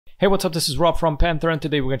Hey, what's up? This is Rob from Panther, and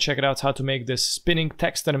today we're going to check out how to make this spinning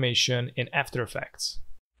text animation in After Effects.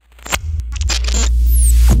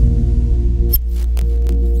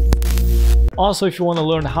 Also, if you want to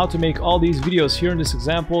learn how to make all these videos here in these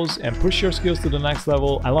examples and push your skills to the next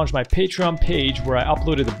level, I launched my Patreon page where I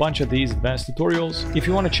uploaded a bunch of these advanced tutorials. If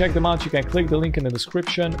you want to check them out, you can click the link in the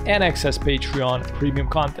description and access Patreon premium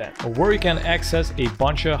content, where you can access a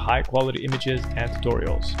bunch of high quality images and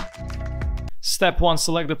tutorials. Step 1,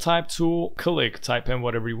 select the type tool, type in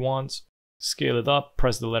whatever you want, scale it up,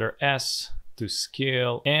 press the letter S to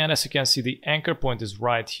scale, and as you can see the anchor point is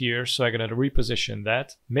right here, so I'm gonna reposition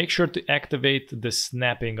that. Make sure to activate the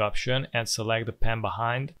snapping option and select the pen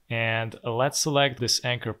behind, and let's select this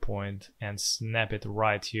anchor point and snap it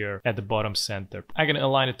right here at the bottom center. I'm gonna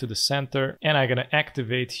align it to the center, and I'm gonna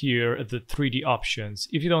activate here the 3D options.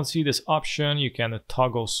 If you don't see this option, you can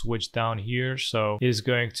toggle switch down here, so it is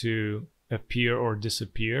going to appear or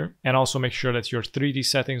disappear. And also make sure that your 3D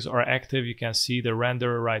settings are active. You can see the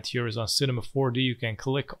renderer right here is on Cinema 4D. You can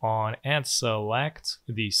click on and select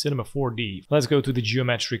the Cinema 4D. Let's go to the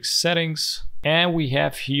geometric settings. And we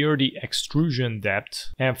have here the extrusion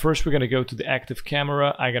depth. And first we're going to go to the active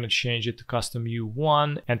camera. I'm going to change it to custom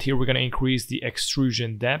U1. And here we're going to increase the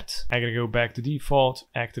extrusion depth. I'm going to go back to default,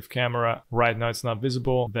 active camera. Right now it's not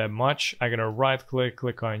visible that much. I'm going to right click,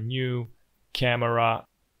 click on new camera,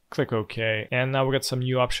 click OK, and now we got some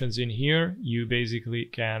new options in here. You basically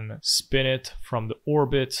can spin it from the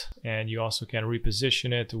orbit, and you also can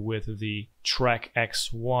reposition it with the track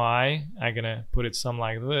XY. I'm gonna put it something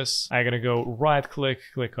like this. I'm gonna go right click,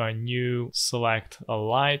 click on new, select a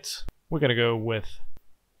light. We're gonna go with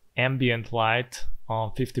ambient light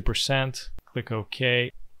on 50%, click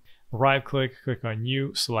OK. Right click, click on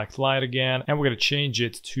new, select light again, and we're going to change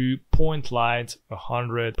it to point light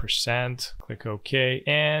 100%, click OK.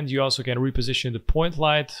 And you also can reposition the point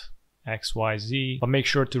light XYZ, but make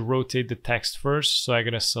sure to rotate the text first. So I'm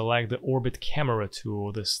going to select the orbit camera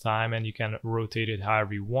tool this time, and you can rotate it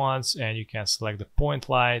however you want, and you can select the point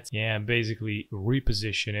light and basically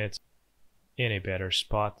reposition it in a better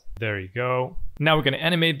spot. There you go. Now we're going to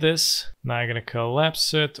animate this. Now I'm going to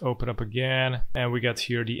collapse it, open up again, and we got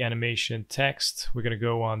here the animation text. We're going to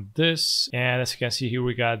go on this, and as you can see here,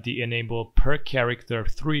 we got the enable per character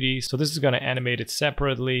 3D. So this is going to animate it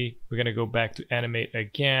separately. We're going to go back to animate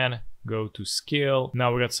again, go to scale.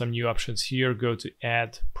 Now we got some new options here. Go to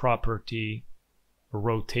add property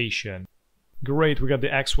rotation. Great, we got the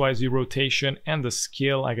XYZ rotation and the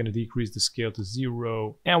scale. I'm going to decrease the scale to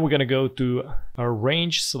 0. And we're going to go to a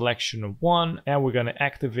range selection of 1, and we're going to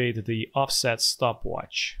activate the offset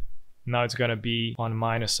stopwatch. Now it's going to be on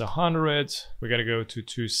 -100. We're going to go to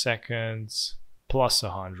 2 seconds plus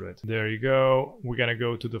 100. There you go. We're going to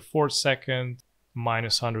go to the 4th second,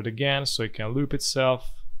 -100 again, so it can loop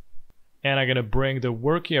itself. And I'm going to bring the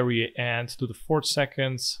work area end to the 4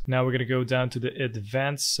 seconds. Now we're going to go down to the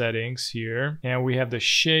advanced settings here. And we have the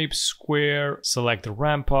shape, square, select the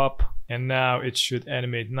ramp up. And now it should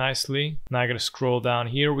animate nicely. Now I'm going to scroll down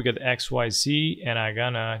here. We got XYZ, and I'm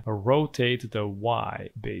going to rotate the Y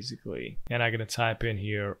basically. And I'm going to type in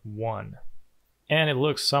here 1. And it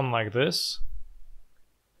looks something like this.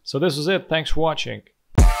 So this was it. Thanks for watching.